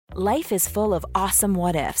Life is full of awesome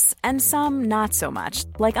what-ifs, and some not so much,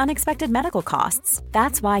 like unexpected medical costs.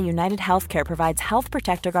 That's why United Healthcare provides Health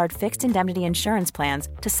Protector Guard fixed indemnity insurance plans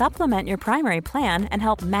to supplement your primary plan and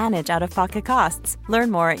help manage out-of-pocket costs.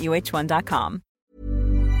 Learn more at uh1.com.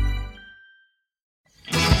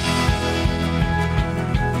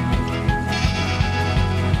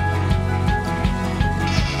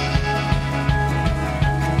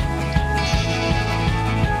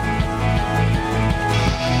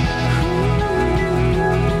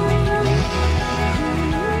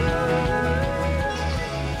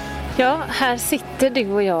 Ja, här sitter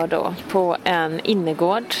du och jag då på en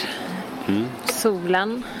innergård.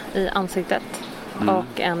 Solen i ansiktet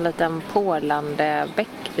och en liten porlande bäck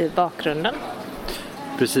i bakgrunden.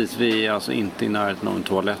 Precis, vi är alltså inte i närheten av en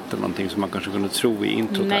toalett eller någonting som man kanske kunde tro i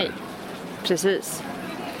introt. Nej, här. precis.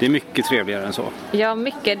 Det är mycket trevligare än så. Ja,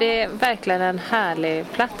 mycket. Det är verkligen en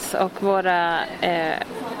härlig plats och våra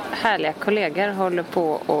härliga kollegor håller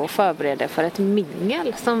på och förbereder för ett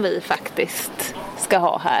mingel som vi faktiskt ska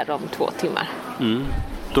ha här om 2 timmar.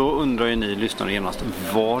 Då undrar ju ni lyssnare genast,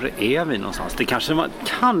 var är vi någonstans? Det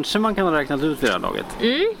kanske man kan ha räknat ut vid det här laget.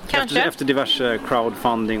 Kanske. Efter diverse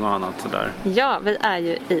crowdfunding och annat sådär. Ja, vi är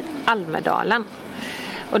ju i Almedalen.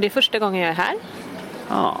 Och det är första gången jag är här.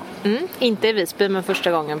 Ja. Inte i Visby, men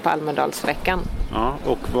första gången på Almedalsveckan. Ja,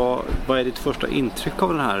 och vad är ditt första intryck av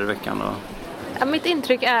den här veckan då? Ja, mitt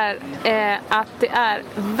intryck är att det är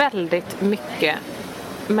väldigt mycket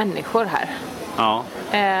människor här. Ja.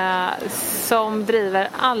 Som driver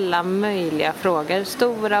alla möjliga frågor,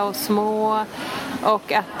 stora och små,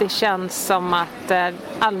 och att det känns som att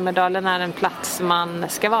Almedalen är en plats man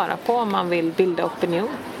ska vara på om man vill bilda opinion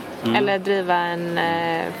eller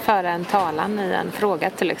föra en talan i en fråga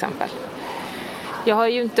till exempel.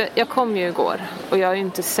 Jag kom ju igår och jag har ju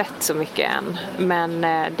inte sett så mycket än, men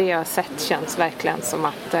det jag har sett känns verkligen som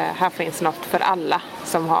att här finns något för alla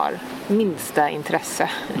som har minsta intresse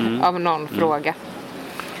av någon fråga.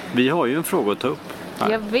 Vi har ju en fråga att ta upp här.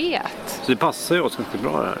 Jag vet. Så det passar ju oss ganska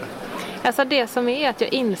bra här. Alltså det som är att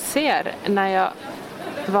jag inser när jag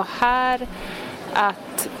var här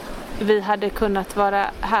att vi hade kunnat vara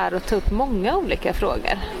här och ta upp många olika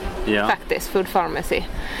frågor. Ja. Faktiskt, Food Pharmacy.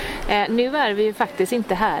 Nu är vi ju faktiskt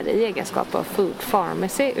inte här i egenskap av Food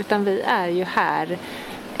Pharmacy, utan vi är ju här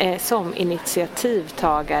som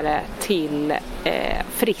initiativtagare till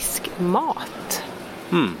frisk mat.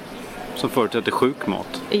 Som förutsätter sjuk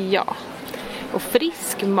mat. Ja, och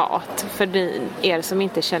frisk mat, för er som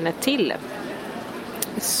inte känner till,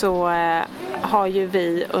 så har ju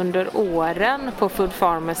vi under åren på Food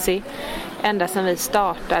Pharmacy, ända sedan vi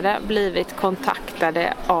startade, blivit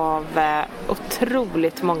kontaktade av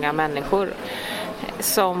otroligt många människor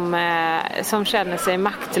som känner sig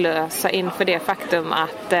maktlösa inför det faktum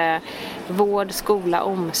att vård, skola,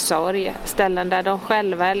 omsorg, ställen där de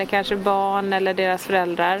själva eller kanske barn eller deras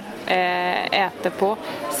föräldrar äter på,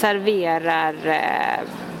 serverar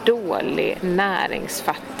dålig,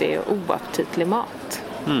 näringsfattig och oaptitlig mat.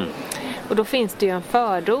 Och då finns det ju en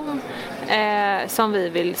fördom som vi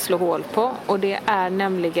vill slå hål på, och det är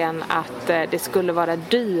nämligen att det skulle vara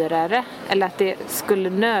dyrare, eller att det skulle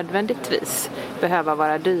nödvändigtvis behöva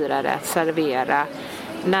vara dyrare att servera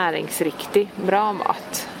näringsriktig, bra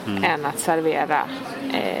mat än att servera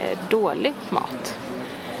dålig mat.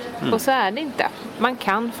 Och så är det inte. Man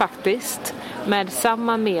kan faktiskt med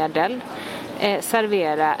samma medel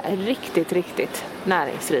servera riktigt, riktigt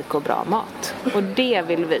näringsrik och bra mat. Och det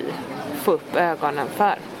vill vi få upp ögonen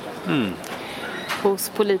för. Hos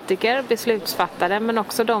politiker, beslutsfattare, men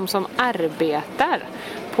också de som arbetar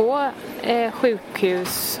på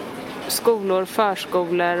sjukhus, skolor,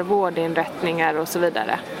 förskolor, vårdinrättningar och så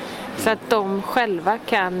vidare. Så att de själva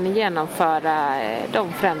kan genomföra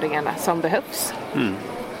de förändringarna som behövs.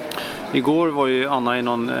 Igår var ju Anna i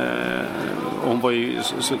någon, hon var ju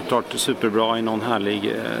såklart superbra i någon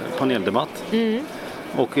härlig paneldebatt.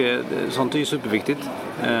 Och sånt är ju superviktigt,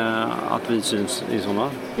 att vi syns i sådana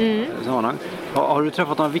sammanhang. Har du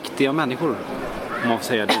träffat några viktiga människor? Om man får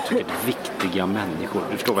säga det uttrycket, viktiga människor.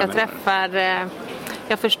 Du förstår vad jag menar.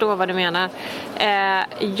 Jag förstår vad du menar.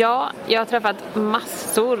 Ja, jag har träffat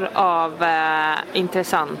massor av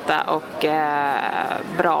intressanta och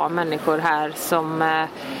bra människor här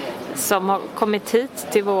som har kommit hit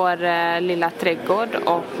till vår lilla trädgård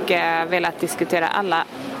och velat diskutera alla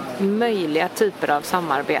möjliga typer av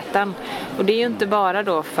samarbeten. Och det är ju inte bara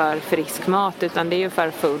då för frisk mat, utan det är ju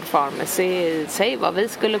för Food Pharmacy i sig, vad vi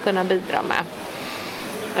skulle kunna bidra med.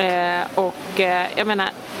 Jag menar,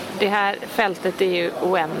 det här fältet är ju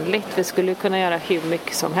oändligt. Vi skulle kunna göra hur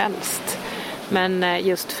mycket som helst. Men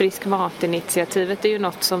just Frisk mat-initiativet är ju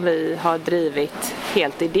något som vi har drivit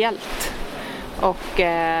helt ideellt. Och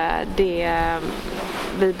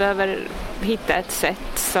vi behöver hitta ett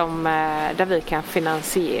sätt där vi kan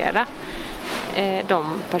finansiera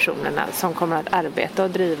de personerna som kommer att arbeta och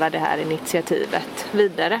driva det här initiativet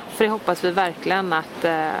vidare. För det hoppas vi verkligen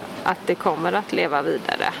att det kommer att leva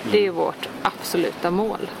vidare. Det är ju vårt absoluta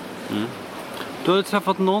mål. Mm. Du har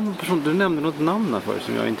träffat någon person, du nämnde något namn här förut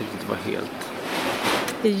som jag inte riktigt var helt...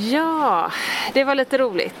 Ja, det var lite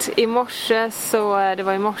roligt. Det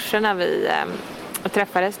var i morse när vi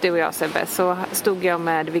träffades, du och jag Sebbe, så stod jag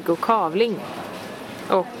med Viggo Kavling.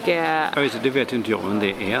 Och, det vet ju inte jag vem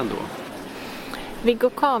det är då. Viggo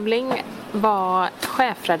Kavling var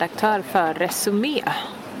chefredaktör för Resumé.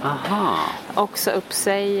 Aha. Och så upp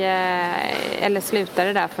sig, eller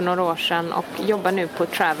slutade där för några år sedan och jobbar nu på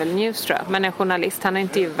Travel News, tror jag. Men en journalist, han har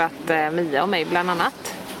intervjuat Mia och mig bland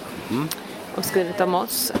annat. Och skrivit om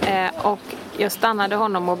oss. Och jag stannade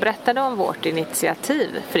honom och berättade om vårt initiativ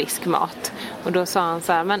Frisk mat. Och då sa han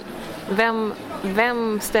så här, men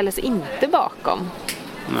vem ställer sig inte bakom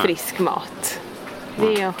frisk mat? Det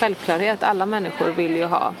är ju en självklarhet. Alla människor vill ju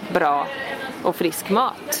ha bra och frisk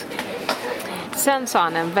mat. Sen sa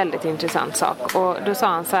han en väldigt intressant sak. Och då sa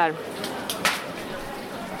han så här,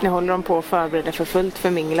 nu håller de på att förbereda för fullt för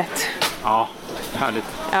minglet. Ja, härligt.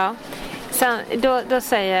 Ja. Sen, då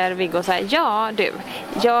säger Viggo så här,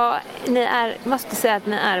 måste säga att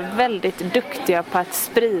ni är väldigt duktiga på att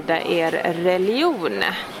sprida er religion.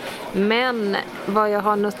 Men vad jag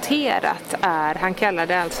har noterat är, han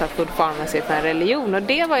kallade alltså Food Pharmacy för en religion, och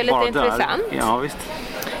det var ju lite intressant. Ja, visst.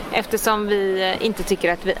 Eftersom vi inte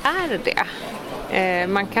tycker att vi är det.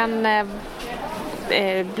 Man kan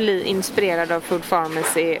bli inspirerad av Food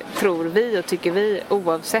Pharmacy, tror vi och tycker vi,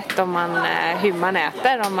 oavsett hur man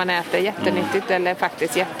äter. Om man äter jättenyttigt eller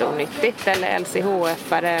faktiskt jätteonyttigt, eller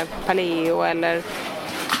LCHF-are, paleo, eller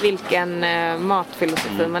vilken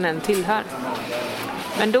matfilosofi man än tillhör.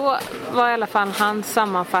 Men då var i alla fall hans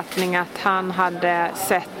sammanfattning att han hade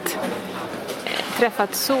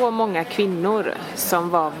träffat så många kvinnor som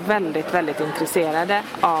var väldigt, väldigt intresserade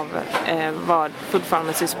av vad Food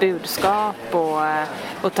Pharmacys budskap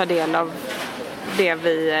och ta del av det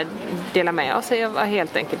vi delar med oss av,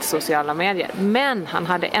 helt enkelt sociala medier. Men han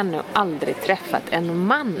hade ännu aldrig träffat en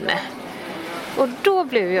man. Och då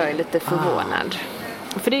blev jag lite förvånad.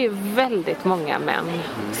 För det är ju väldigt många män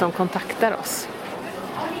som kontaktar oss.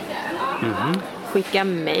 Skicka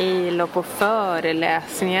mejl, och på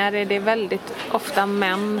föreläsningar är det väldigt ofta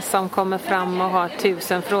män som kommer fram och har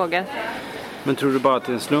 1000 frågor. Men tror du bara att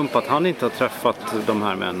det är en slump att han inte har träffat de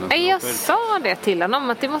här männen? Jag sa det till honom,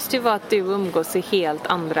 att det måste ju vara att du umgås i helt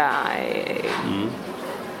andra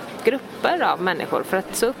grupper av människor. För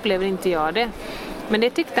att så upplever inte jag det. Men det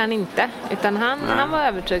tyckte han inte. Utan han var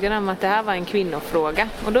övertygad om att det här var en kvinnofråga.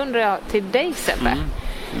 Och då undrar jag till dig, Sebbe.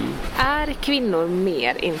 Är kvinnor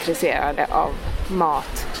mer intresserade av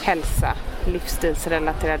mat, hälsa,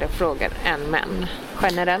 livsstilsrelaterade frågor än män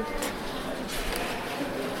generellt?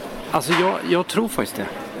 Alltså jag tror faktiskt det.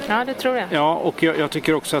 Ja, det tror jag. Ja, och jag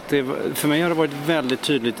tycker också att för mig har det varit väldigt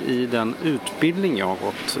tydligt i den utbildning jag har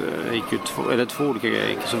gått. Jag gick ju två olika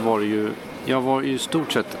grejer. Så var det ju, jag var ju i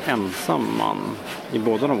stort sett ensam man i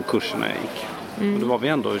båda de kurserna jag gick. Och då var vi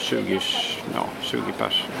ändå 20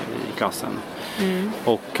 pers i klassen.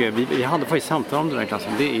 Och vi hade faktiskt samtal om den här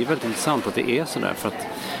klassen. Det är ju väldigt intressant att det är sådär. För att,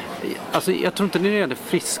 alltså, jag tror inte när det gäller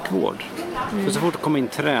friskvård. För så fort det kommer in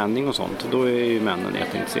träning och sånt, då är ju männen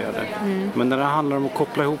jätteintresserade. Men när det handlar om att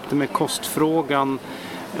koppla ihop det med kostfrågan,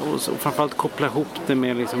 och framförallt koppla ihop det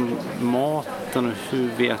med liksom maten och hur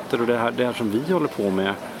vi äter och det här som vi håller på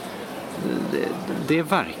med, det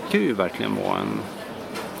verkar ju verkligen vara en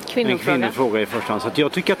kvinnofråga i första hand. Så att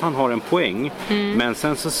jag tycker att han har en poäng. Men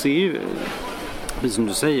sen så ser ju, precis som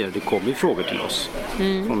du säger, det kommer ju frågor till oss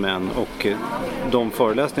från män. Och de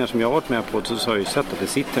föreläsningar som jag har varit med på, så har jag ju sett att det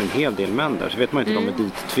sitter en hel del män där. Så vet man inte om de är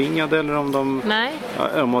dit tvingade eller om de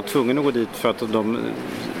var tvungna att gå dit för att de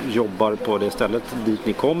jobbar på det stället dit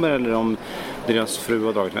ni kommer, eller om deras fru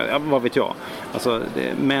har dragit med. Ja, vad vet jag. Alltså,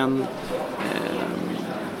 men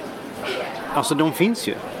alltså de finns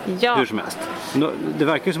ju hur som helst. Det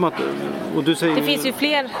verkar ju som att, och du säger, det finns ju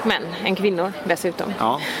fler män än kvinnor dessutom.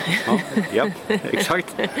 Ja,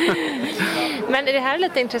 exakt. Men det här är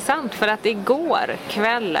lite intressant, för att igår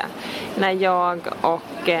kväll när jag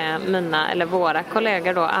och våra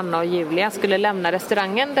kollegor då, Anna och Julia, skulle lämna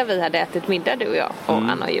restaurangen där vi hade ätit middag, du och jag och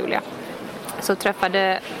Anna och Julia, så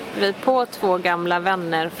träffade vi på 2 gamla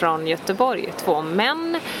vänner från Göteborg, 2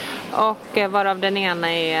 män, och varav den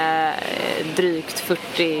ena är drygt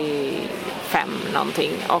 35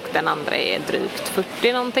 någonting och den andra är drygt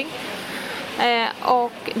 40 någonting.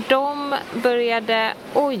 Och de började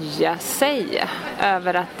oja sig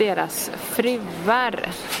över att deras fruar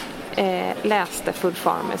läste Food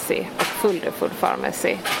Pharmacy och följde Food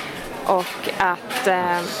Pharmacy. Och att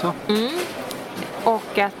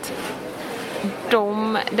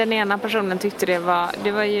den ena personen tyckte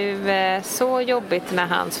det var ju så jobbigt när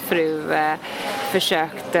hans fru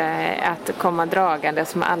försökte att komma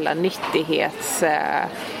dragandes med alla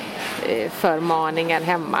nyttighetsförmaningar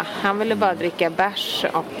hemma. Han ville bara dricka bärs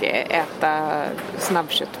och äta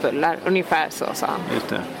snabbköttbullar, ungefär så sa han. Just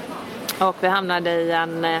det. Och vi hamnade i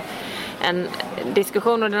en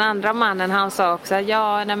diskussion, och den andra mannen, han sa också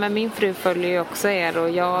men min fru följer ju också er, och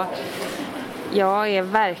jag är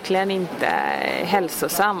verkligen inte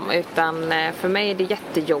hälsosam, utan för mig är det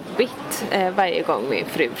jättejobbigt varje gång min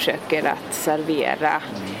fru försöker att servera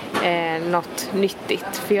något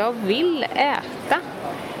nyttigt, för jag vill äta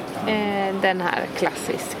den här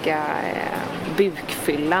klassiska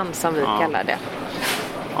bukfyllan som vi kallar det.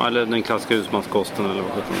 Ja, eller den klassiska husmanskosten eller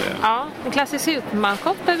vad det är. Ja, en klassisk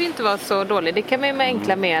husmanskost behöver ju inte vara så dålig. Det kan man med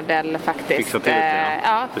enkla medel faktiskt fixa till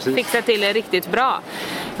det, fixa till det riktigt bra.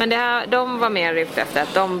 Men de var mer ute efter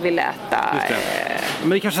att de vill äta men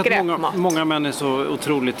det är kanske skräpmat. Att många män är så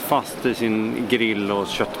otroligt fast i sin grill och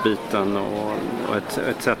köttbiten och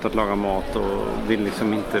ett sätt att laga mat, och vill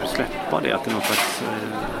liksom inte släppa det, att det är något slags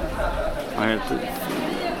helt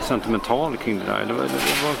sentimental kring det där. Eller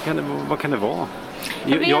vad kan det vara?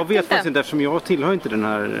 Jag vet faktiskt inte, eftersom jag tillhör inte den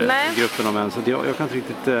här gruppen av män, så jag kan inte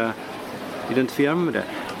riktigt identifiera mig med det.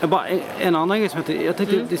 En annan grej som jag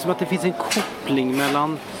tänkte, det är som att det finns en koppling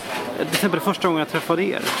mellan, till exempel första gången jag träffade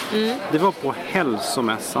er, det var på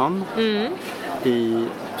hälsomässan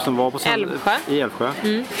som var på i Älvsjö,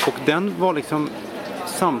 och den var liksom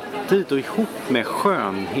samtidigt och ihop med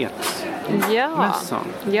skönhetsmässan.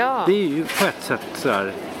 Ja. Det är ju på ett sätt så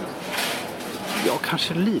här,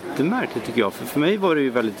 kanske lite märkligt tycker jag. För mig var det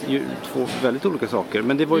ju två väldigt olika saker.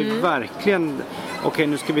 Men det var ju verkligen,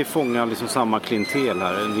 nu ska vi fånga liksom samma klientel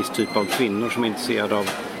här. En viss typ av kvinnor som är intresserade av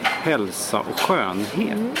hälsa och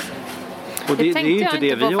skönhet. Och det är ju inte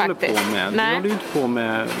det vi håller på med. Vi håller ju inte på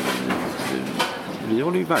med... Vi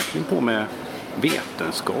håller ju verkligen på med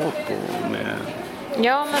vetenskap och med...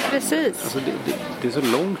 Ja, men precis. Alltså det är så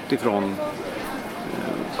långt ifrån...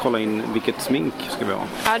 kolla in vilket smink ska vi ha.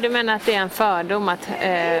 Ja, du menar att det är en fördom att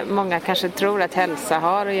många kanske tror att hälsa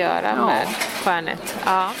har att göra med skönhet.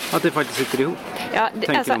 Ja. Att det faktiskt sitter ihop. Ja,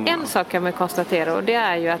 en sak kan man konstatera, och det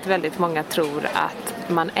är ju att väldigt många tror att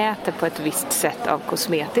man äter på ett visst sätt av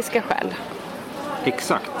kosmetiska skäl.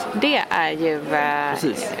 Exakt. Det är ju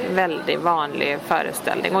väldigt vanlig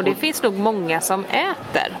föreställning, och det finns nog många som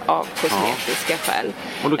äter av kosmetiska skäl.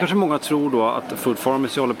 Och då kanske många tror då att Food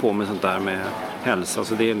Pharmacy håller på med sånt där med hälsa,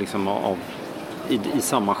 så det är liksom i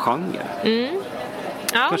samma genre.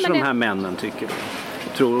 Ja, kanske de här männen tycker det.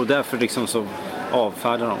 Tror, och därför liksom så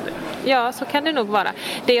avfärdar de det. Ja, så kan det nog vara.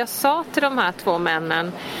 Det jag sa till de här två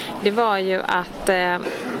männen, det var ju att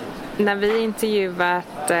när vi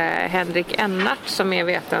intervjuat Henrik Ennart, som är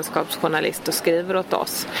vetenskapsjournalist och skriver åt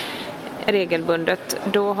oss regelbundet,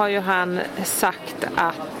 då har ju han sagt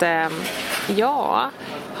att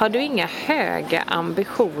har du inga höga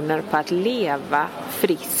ambitioner på att leva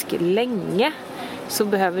frisk länge, så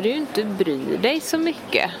behöver du ju inte bry dig så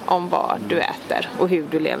mycket om vad du äter och hur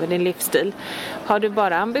du lever din livsstil. Har du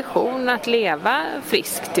bara ambition att leva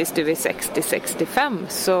frisk tills du är 60-65,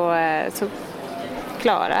 så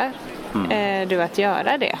klarar du att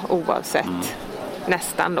göra det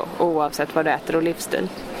nästan oavsett vad du äter och livsstil.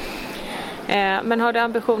 Men har du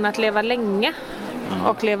ambition att leva länge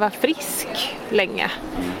och leva frisk länge,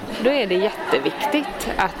 då är det jätteviktigt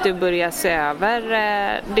att du börjar se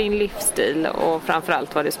över din livsstil och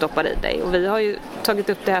framförallt vad du stoppar i dig. Och vi har ju tagit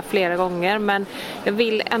upp det här flera gånger, men jag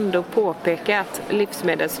vill ändå påpeka att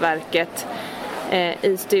Livsmedelsverket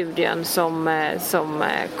i studien som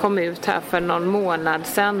kom ut här för någon månad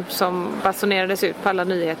sedan, som basunerades ut på alla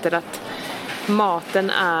nyheter, att maten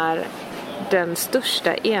är den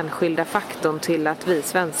största enskilda faktorn till att vi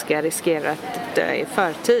svenskar riskerar att dö i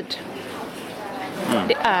förtid.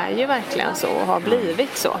 Det är ju verkligen så och har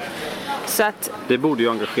blivit så. Så att det borde ju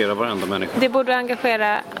engagera varenda människa. Det borde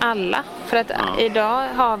engagera alla. För att idag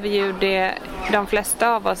har vi ju det, de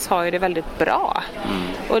flesta av oss har ju det väldigt bra.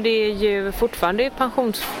 Och det är ju fortfarande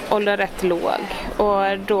pensionsålder rätt låg.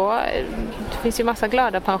 Och då finns ju massa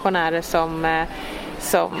glada pensionärer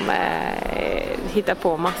som hittar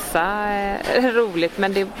på massa roligt.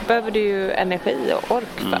 Men det behöver du ju energi och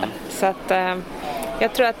ork för. Så att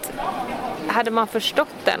jag tror att hade man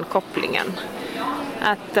förstått den kopplingen,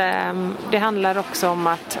 Att det handlar också om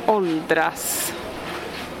att åldras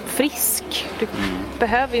frisk. Du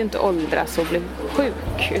behöver ju inte åldras och bli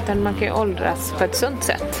sjuk, utan man kan ju åldras på ett sunt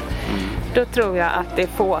sätt. Då tror jag att det är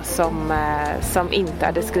få som inte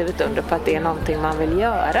hade skrivit under på att det är någonting man vill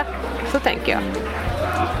göra. Så tänker jag.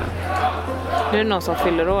 Nu är det någon som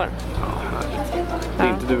fyller år. Det är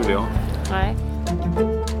inte du eller jag. Nej.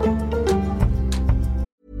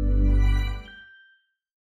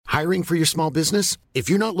 Hiring for your small business? If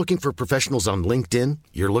you're not looking for professionals on LinkedIn,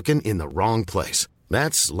 you're looking in the wrong place.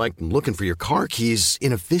 That's like looking for your car keys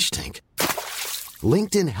in a fish tank.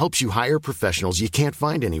 LinkedIn helps you hire professionals you can't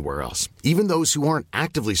find anywhere else, even those who aren't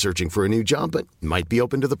actively searching for a new job but might be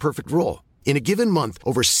open to the perfect role. In a given month,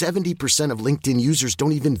 over 70% of LinkedIn users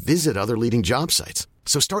don't even visit other leading job sites.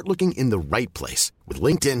 So start looking in the right place. With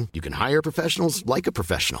LinkedIn, you can hire professionals like a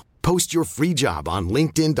professional. Post your free job on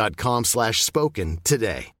linkedin.com/spoken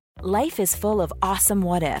today. Life is full of awesome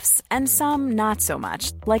what-ifs, and some not so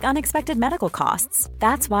much, like unexpected medical costs.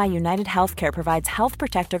 That's why United Healthcare provides Health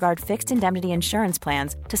Protector Guard fixed indemnity insurance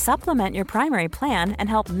plans to supplement your primary plan and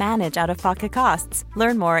help manage out-of-pocket costs.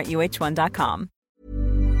 Learn more at uh1.com.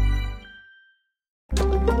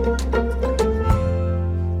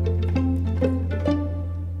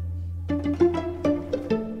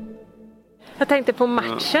 Jag tänkte på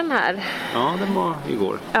matchen här. Ja, den var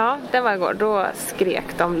igår. Ja, den var igår. Då skrek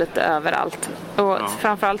de lite överallt. Och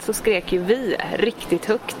framförallt så skrek ju vi riktigt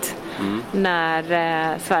högt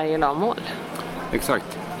när Sverige la mål.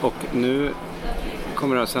 Exakt. Och nu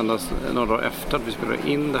kommer det att sändas några dagar efter att vi spelar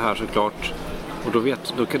in det här såklart. Och då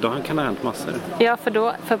kan det ha hänt massor. Ja,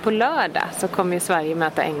 för på lördag så kommer ju Sverige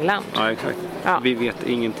möta England. Ja, exakt. Ja. Vi vet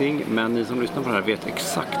ingenting, men ni som lyssnar på det här vet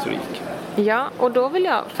exakt hur det gick. Ja, och då vill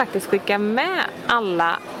jag faktiskt skicka med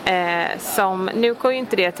alla som... Nu går ju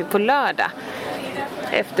inte det till på lördag,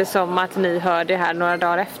 eftersom att ni hör det här några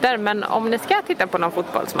dagar efter. Men om ni ska titta på någon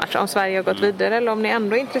fotbollsmatch, om Sverige har gått vidare eller om ni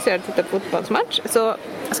ändå är intresserade av att titta på fotbollsmatch, så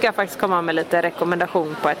ska jag faktiskt komma med lite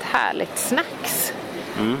rekommendation på ett härligt snacks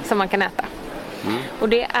som man kan äta. Och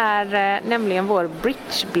det är nämligen vår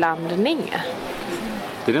bridgeblandning.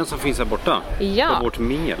 Det är den som finns här borta? Ja. På vårt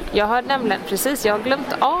mel. Jag har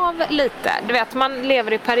glömt av lite. Du vet, man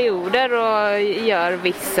lever i perioder och gör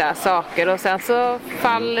vissa saker och sen så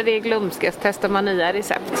faller det i glömska, så testar man nya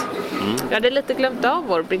recept. Jag hade lite glömt av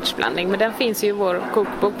vår bridgeblandning, men den finns ju i vår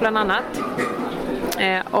kokbok bland annat.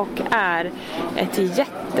 Och är ett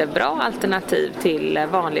jättebra alternativ till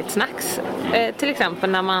vanligt snacks. Till exempel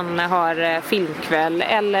när man har filmkväll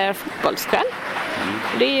eller fotbollskväll.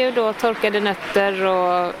 Det är ju då torkade nötter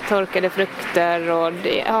och torkade frukter, och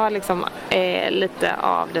det har liksom lite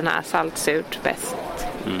av den här saltsurt bäst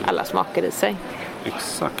alla smaker i sig.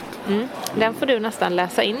 Exakt. Den får du nästan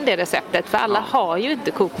läsa in, det receptet, för alla har ju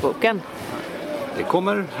inte kokboken. Det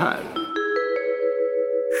kommer här.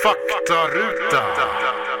 Faktaruta.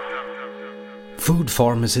 Food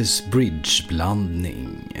Pharmacys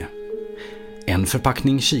bridgeblandning. En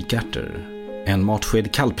förpackning kikärtor, en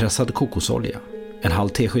matsked kallpressad kokosolja, en halv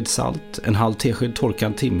tesked salt, en halv tesked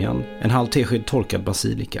torkad timjan, en halv tesked torkad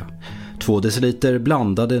basilika, 2 deciliter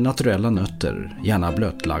blandade naturella nötter, gärna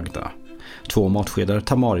blötlagda, 2 matskedar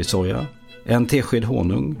tamarisoja, 1 tesked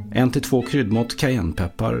honung, 1-2 kryddmått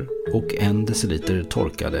cayennepeppar och 1 deciliter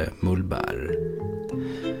torkade mullbär.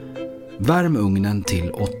 Värm ugnen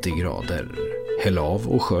till 80 grader. Häll av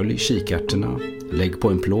och skölj kikärtorna. Lägg på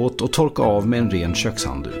en plåt och torka av med en ren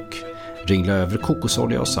kökshandduk. Ringla över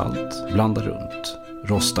kokosolja och salt. Blanda runt.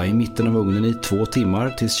 Rosta i mitten av ugnen i 2 timmar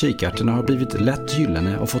tills kikärtorna har blivit lätt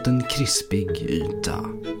gyllene och fått en krispig yta.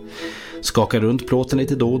 Skaka runt plåten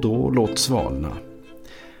lite då och då och låt svalna.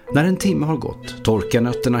 När en timme har gått, torka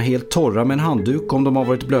nötterna helt torra med en handduk om de har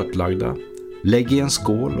varit blötlagda. Lägg i en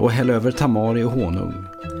skål och häll över tamari och honung.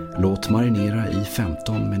 Låt marinera i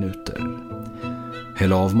 15 minuter.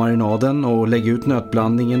 Häll av marinaden och lägg ut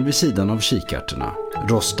nötblandningen vid sidan av kikärtorna.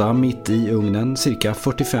 Rosta mitt i ugnen cirka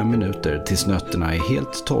 45 minuter tills nötterna är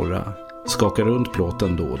helt torra. Skaka runt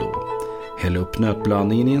plåten då och då. Häll upp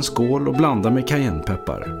nötblandningen i en skål och blanda med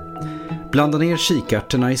cayennepeppar. Blanda ner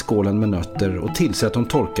kikärtorna i skålen med nötter och tillsätt de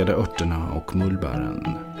torkade örterna och mullbären.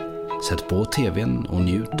 Sätt på tvn och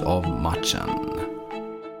njut av matchen.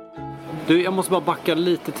 Du, jag måste bara backa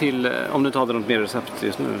lite till, om du inte hade något mer recept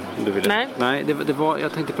just nu. Om du ville. Nej, det var,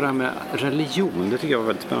 jag tänkte på det här med religion. Det tycker jag var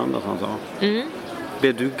väldigt spännande att han sa.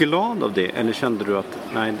 Blev du glad av det? Eller kände du att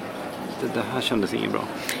nej, det här kändes inget bra?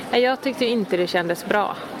 Jag tyckte inte det kändes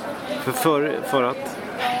bra. För att?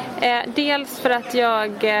 Dels för att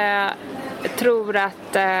jag tror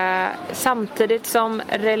att samtidigt som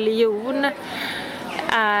religion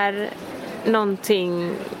är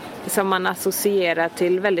någonting som man associerar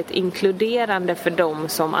till väldigt inkluderande för dem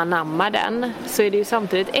som anammar den, så är det ju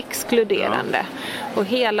samtidigt exkluderande. Och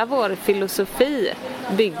hela vår filosofi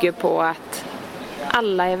bygger på att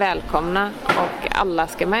alla är välkomna och alla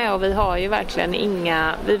ska med, och vi har ju verkligen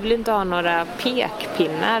vi vill inte ha några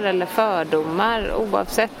pekpinnar eller fördomar.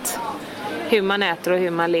 Oavsett hur man äter och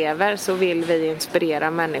hur man lever så vill vi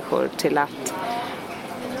inspirera människor till att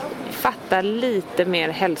fatta lite mer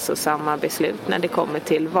hälsosamma beslut när det kommer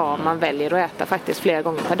till vad man väljer att äta faktiskt flera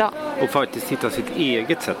gånger per dag. Och faktiskt hitta sitt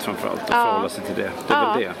eget sätt framförallt och förhålla sig till det. Det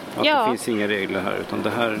är väl det. Att det finns inga regler här, utan det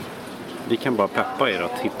här, vi kan bara peppa er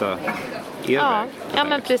att hitta väg. Ja,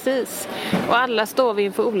 men precis. Och alla står vi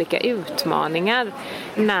inför olika utmaningar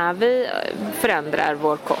när vi förändrar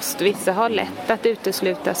vår kost. Vissa har lätt att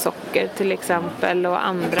utesluta socker till exempel, och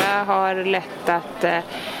andra har lätt att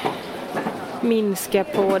minska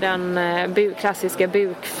på den klassiska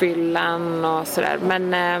bukfyllan och sådär.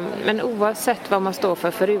 Men oavsett vad man står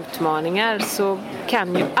för utmaningar så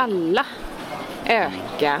kan ju alla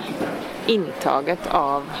öka intaget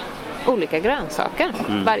av olika grönsaker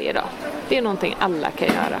varje dag. Det är någonting alla kan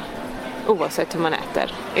göra oavsett hur man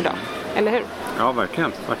äter idag. Eller hur? Ja,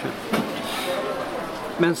 verkligen.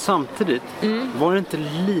 Men samtidigt var det inte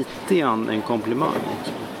lite grann en komplimang?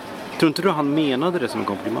 Tror inte du han menade det som en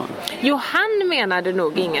komplimang? Jo, han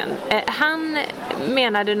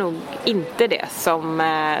menade nog inte det som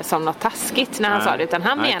något taskigt när han sa det, utan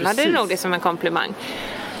han menade nog det som en komplimang.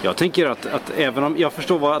 Jag tänker att även om jag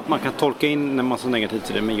förstår att man kan tolka in när man så negativt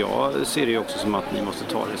till det, men jag ser det ju också som att ni måste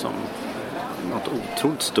ta det som något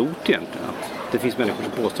otroligt stort egentligen. Att det finns människor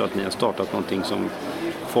som påstår att ni har startat någonting som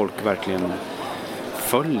folk verkligen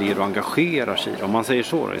följer och engagerar sig i, om man säger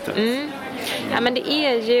så istället. Ja, men det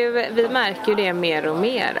är ju, vi märker ju det mer och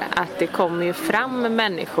mer, att det kommer ju fram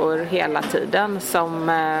människor hela tiden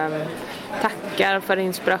som tackar för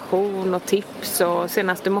inspiration och tips. Och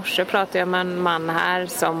senast i morse pratade jag med en man här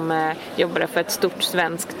som jobbade för ett stort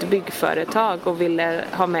svenskt byggföretag och ville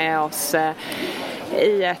ha med oss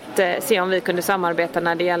se om vi kunde samarbeta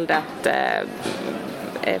när det gällde att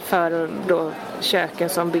för då köken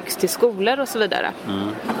som byggs till skolor och så vidare.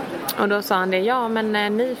 Och då sa han det,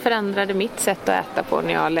 men ni förändrade mitt sätt att äta på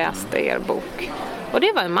när jag läste er bok. Och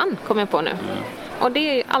det var en man, kom jag på nu. Och det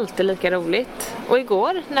är ju alltid lika roligt. Och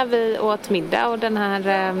igår när vi åt middag och den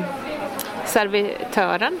här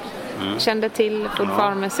servitören kände till Food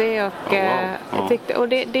Pharmacy och, tyckte, och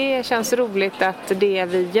det känns roligt att det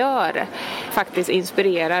vi gör faktiskt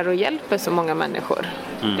inspirerar och hjälper så många människor.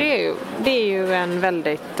 Det är ju en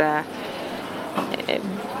väldigt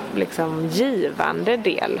liksom givande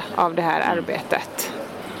del av det här arbetet.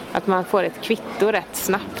 Att man får ett kvitto rätt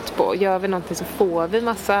snabbt på. Gör vi någonting så får vi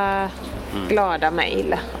massa glada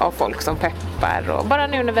mejl av folk som peppar. Och bara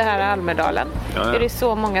nu när vi är här i Almedalen är det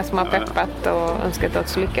så många som har peppat och önskat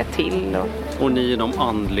oss lycka till. Och ni är de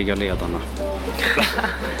andliga ledarna.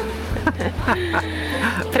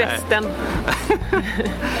 Prästen.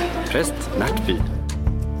 Präst Närtby.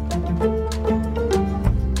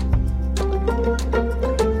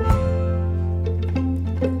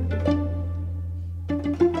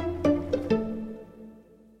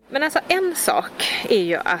 Men alltså en sak är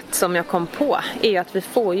ju att, som jag kom på, är ju att vi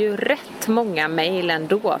får ju rätt många mejl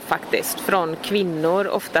ändå faktiskt från kvinnor,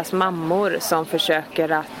 oftast mammor, som försöker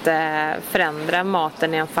att förändra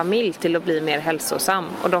maten i en familj till att bli mer hälsosam.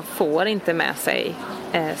 Och de får inte med sig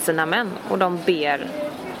sina män och de ber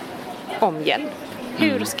om hjälp.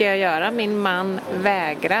 Hur ska jag göra? Min man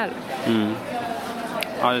vägrar.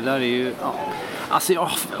 Ja, det där är ju... Ja. Alltså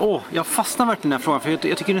jag fastnar verkligen i den här frågan, för jag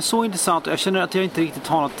tycker den är så intressant och jag känner att jag inte riktigt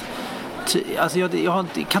har något... Alltså jag kan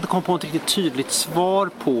inte komma på ett riktigt tydligt svar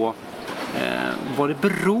på vad det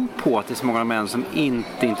beror på att det är så många män som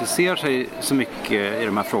inte intresserar sig så mycket i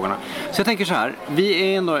de här frågorna. Så jag tänker så här,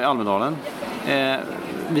 vi är ändå i Almedalen.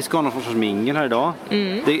 Vi ska ha någon sorts mingel här idag.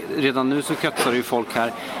 Redan nu så kretsar det ju folk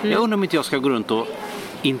här. Jag undrar om inte jag ska gå runt och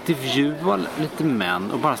intervjua lite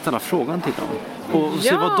män och bara ställa frågan till dem. Och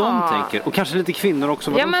se vad de tänker. Och kanske lite kvinnor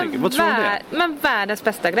också vad de tänker. Vad tror du det? Men världens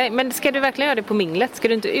bästa grej. Men ska du verkligen göra det på minglet? Ska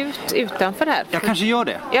du inte ut utanför det här? Jag kanske gör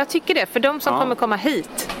det. Jag tycker det. För de som kommer komma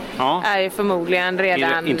hit är ju förmodligen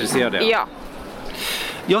redan intresserade. Ja.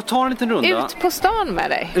 Jag tar en liten runda. Ut på stan med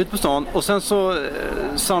dig. Ut på stan. Och sen så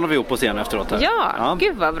samlar vi upp oss igen efteråt här. Ja,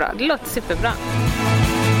 gud vad bra. Det låter superbra.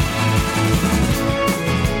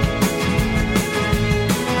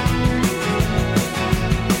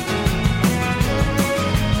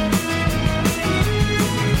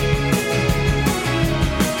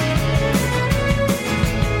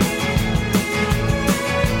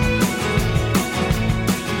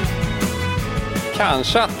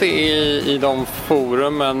 kanske att det är i de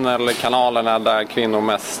forumen eller kanalerna där kvinnor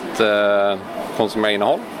mest konsumerar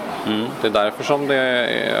innehåll. Det är därför som det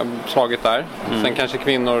är slagit där. Sen kanske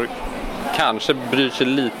kvinnor bryr sig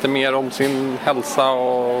lite mer om sin hälsa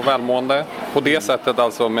och välmående. På det sättet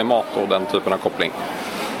alltså med mat och den typen av koppling.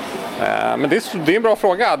 Men det är en bra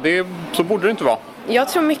fråga. Så borde det inte vara. Jag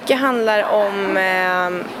tror mycket handlar om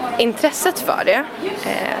intresset för det.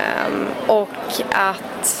 Och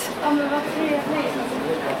att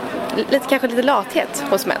kanske lite lathet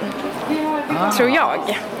hos män. Tror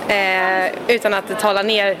jag. Utan att tala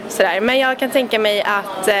ner sådär. Men jag kan tänka mig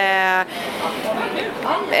att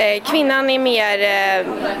kvinnan är mer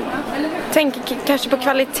tänker kanske på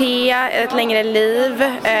kvalitet, ett längre liv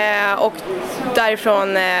och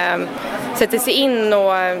därifrån sätter sig in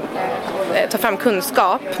och tar fram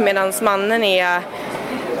kunskap, medan mannen är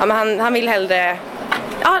han vill hellre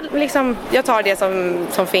liksom, jag tar det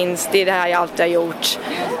som finns, det är det här jag alltid har gjort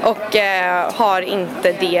och har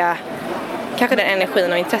inte det kanske den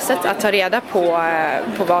energin och intresset att ta reda på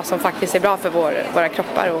vad som faktiskt är bra för våra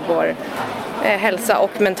kroppar och vår hälsa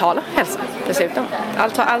och mentala hälsa dessutom.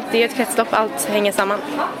 Allt är ett kretslopp, allt hänger samman.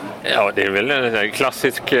 Ja, det är väl en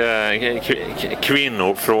klassisk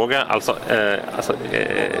kvinnofråga. Alltså,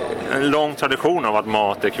 en lång tradition av att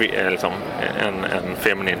mat är liksom en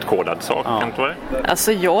feminint kodad sak. Ja.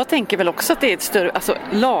 Alltså jag tänker väl också att det är ett större... Alltså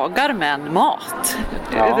lagar män mat?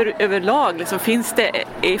 Ja. Överlag liksom,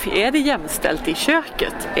 är det jämställt i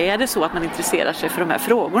köket? Är det så att man intresserar sig för de här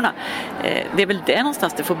frågorna? Det är väl det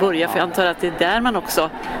någonstans det får börja. För jag antar att det är där man också,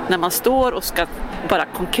 när man står och ska bara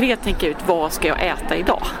konkret tänka ut vad ska jag äta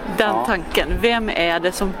idag? Den tanken, vem är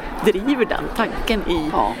det som driver den tanken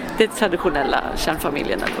i det traditionella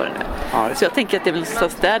kärnfamiljen? Så jag tänker att det är väl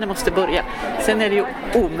någonstans där det måste börja. Sen är det ju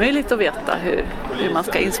omöjligt att veta hur man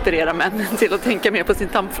ska inspirera männen till att tänka mer på sin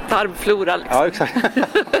tarmflora. Liksom. Ja, exakt.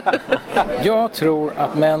 Jag tror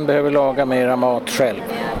att män behöver laga mera mat själv.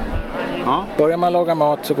 Börjar man laga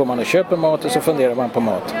mat så går man och köper mat och så funderar man på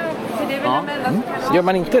mat. Gör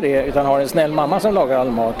man inte det utan har en snäll mamma som lagar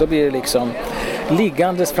all mat, då blir det liksom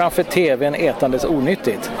liggandes framför tvn ätandes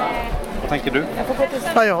onyttigt. Vad tänker du?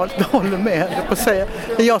 Ja, jag håller med på att säga.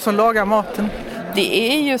 Det är jag som lagar maten.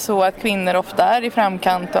 Det är ju så att kvinnor ofta är i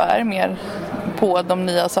framkant och är mer på de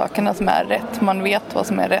nya sakerna som är rätt. Man vet vad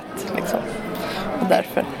som är rätt liksom. Och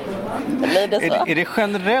därför blir det så. Är det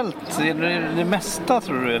generellt? Är det mesta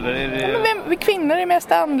tror du? Eller är det... Men kvinnor är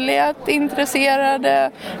mest andliga,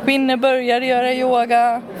 intresserade. Kvinnor börjar göra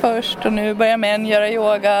yoga först och nu börjar män göra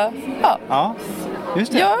yoga. Ja,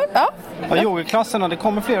 just det. Ja, yogaklasserna, det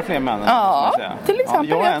kommer fler och fler män. Ja, till exempel.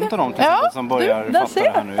 Jag är en av dem som börjar fatta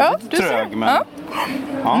det här nu. Ja, lite trög, men...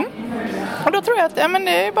 Och då tror jag att det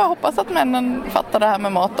är bara att hoppas att männen fattar det här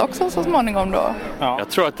med mat också så småningom då. Ja. Jag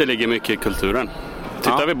tror att det ligger mycket i kulturen.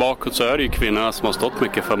 Tittar vi bakåt så är det ju kvinnorna som har stått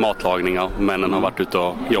mycket för matlagning och männen har varit ute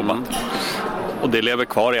och jobbat. Och det lever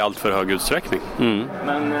kvar i allt för hög utsträckning.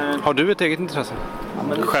 Men har du ett eget intresse?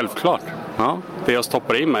 Självklart. Ja. Det jag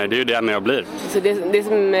stoppar i mig, det är ju det när jag blir. Så det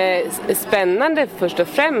som är spännande först och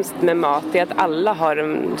främst med mat är att alla har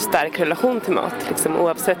en stark relation till mat. Liksom,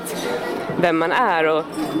 oavsett vem man är. Och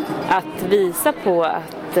att visa på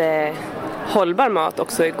att hållbar mat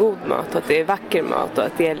också är god mat. Och att det är vacker mat och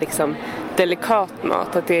att det är liksom delikat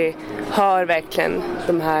mat. Att det har verkligen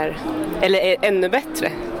de här, eller är ännu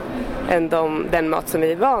bättre än den mat som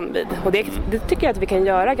vi är van vid. Och det tycker jag att vi kan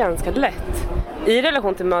göra ganska lätt. I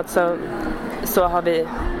relation till mat så har vi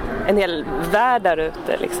en hel värld där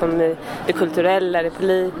ute. Liksom det kulturella, det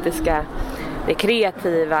politiska, det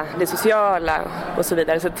kreativa, det sociala och så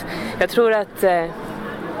vidare. Så att jag tror att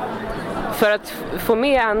för att få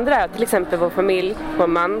med andra, till exempel vår familj, vår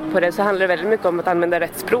man på det, så handlar det väldigt mycket om att använda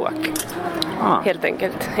rätt språk. Helt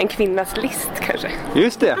enkelt. En kvinnas list kanske.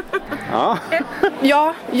 Just det.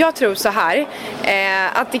 Ja, jag tror så här.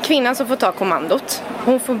 Att det är kvinnan som får ta kommandot.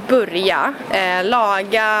 Hon får börja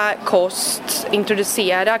laga kost,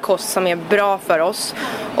 introducera kost som är bra för oss.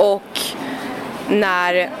 Och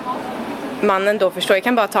när mannen då förstår, jag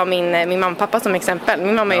kan bara ta min mamma och pappa som exempel.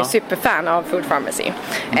 Min mamma är ju superfan av Food Pharmacy.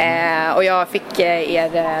 Och jag fick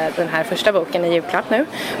den här första boken i julklapp nu.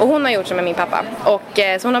 Och hon har gjort som med min pappa. Och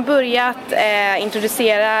så hon har börjat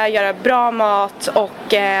introducera, göra bra mat.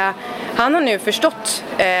 Och han har nu förstått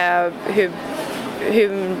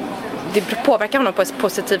hur det påverkar honom på ett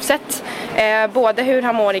positivt sätt. Både hur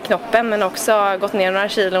han mår i knoppen men också gått ner några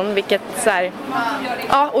kilon. Vilket så här,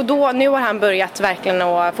 och då, nu har han börjat verkligen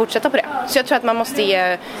att fortsätta på det. Så jag tror att man måste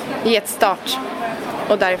ge ett start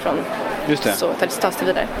och därifrån Just det. Så tas det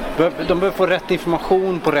vidare. De behöver få rätt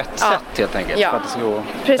information på rätt sätt helt enkelt. Ja. För att det ska gå...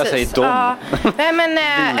 Precis. Jag säger dem. Ja.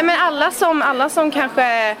 Nej, men alla som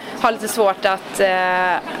kanske har lite svårt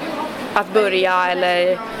att börja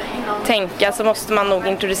eller tänka, så måste man nog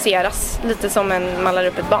introduceras lite som man lär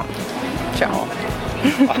upp ett barn. Tror jag.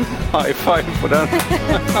 High five på den.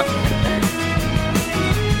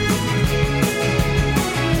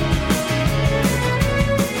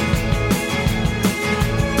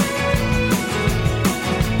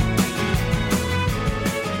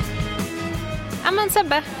 Men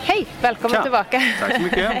Sebbe, hej! Välkommen tillbaka. Tack så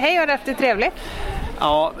mycket. Hej, har du haft det trevligt?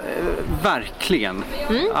 Ja, verkligen.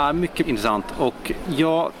 Ja, mycket intressant. Och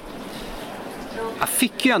jag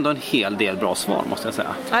fick ju ändå en hel del bra svar, måste jag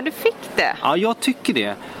säga. Ja, du fick det? Ja, jag tycker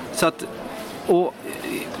det. Så att, och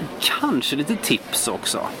kanske lite tips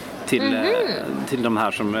också till de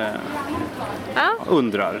här som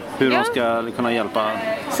undrar hur de ska kunna hjälpa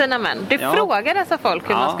sina män. Du frågar dessa folk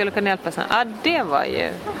hur man skulle kunna hjälpa sina. Ja, det var ju...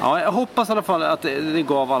 Ja, jag hoppas i alla fall att det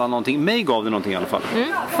gav alla någonting. Mig gav det någonting i alla fall.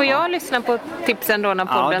 Får jag lyssna på tipsen då när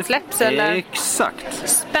podden släpps? Eller? Exakt.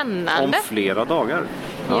 Spännande. Om flera dagar.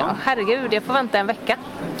 Ja, herregud, jag får vänta en vecka.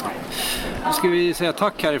 Då ska vi säga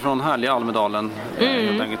tack härifrån härliga Almedalen.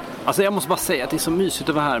 Helt enkelt. Alltså jag måste bara säga att det är så mysigt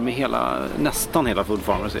att vara här med nästan hela Food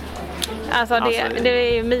Pharmacy. Alltså det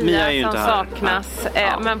är ju Mia som saknas.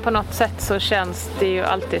 Men på något sätt så känns det ju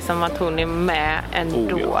alltid som att hon är med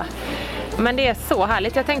ändå. Men det är så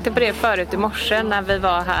härligt. Jag tänkte på det förut i morse när vi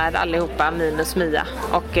var här allihopa minus Mia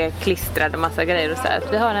och klistrade massa grejer och så här.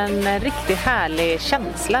 Vi har en riktigt härlig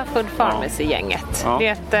känsla för Pharmacy-gänget. Det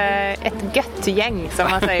är ett gött gäng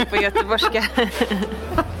som man säger på göteborgska.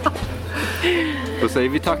 Då säger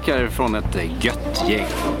vi tackar från ett gött gäng.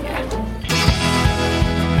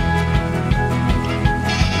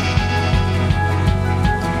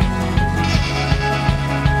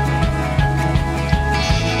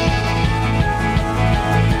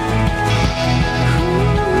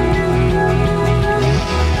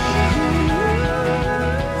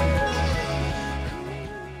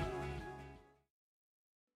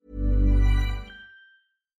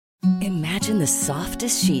 Imagine the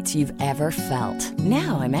softest sheets you've ever felt.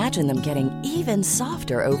 Now imagine them getting even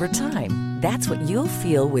softer over time. That's what you'll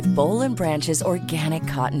feel with Boll & Branch's organic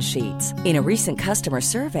cotton sheets. In a recent customer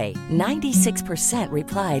survey, 96%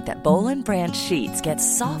 replied that Boll & Branch sheets get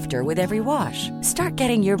softer with every wash. Start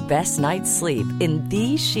getting your best night's sleep in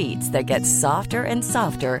these sheets that get softer and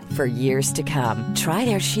softer for years to come. Try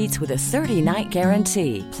their sheets with a 30-night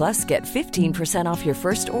guarantee. Plus, get 15% off your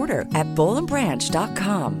first order at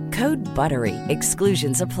bollandbranch.com. Code BUTTERY.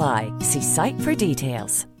 Exclusions apply. See site for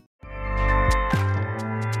details.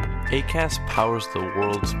 Acast powers the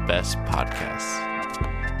world's best podcasts.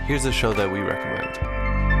 Here's a show that we recommend.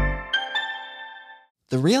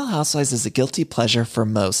 The Real Housewives is a guilty pleasure for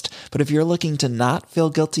most, but if you're looking to not feel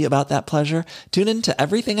guilty about that pleasure, tune in to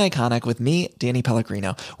Everything Iconic with me, Danny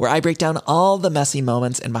Pellegrino, where I break down all the messy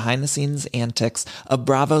moments and behind-the-scenes antics of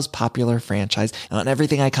Bravo's popular franchise. And on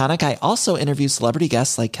Everything Iconic, I also interview celebrity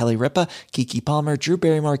guests like Kelly Ripa, Keke Palmer, Drew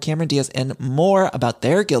Barrymore, Cameron Diaz, and more about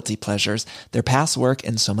their guilty pleasures, their past work,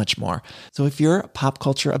 and so much more. So if you're pop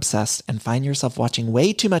culture obsessed and find yourself watching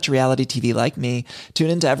way too much reality TV like me, tune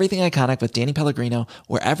into Everything Iconic with Danny Pellegrino,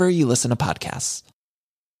 wherever you listen to podcasts.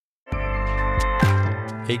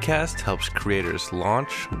 Acast helps creators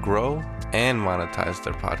launch, grow, and monetize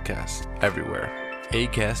their podcasts everywhere.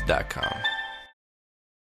 Acast.com.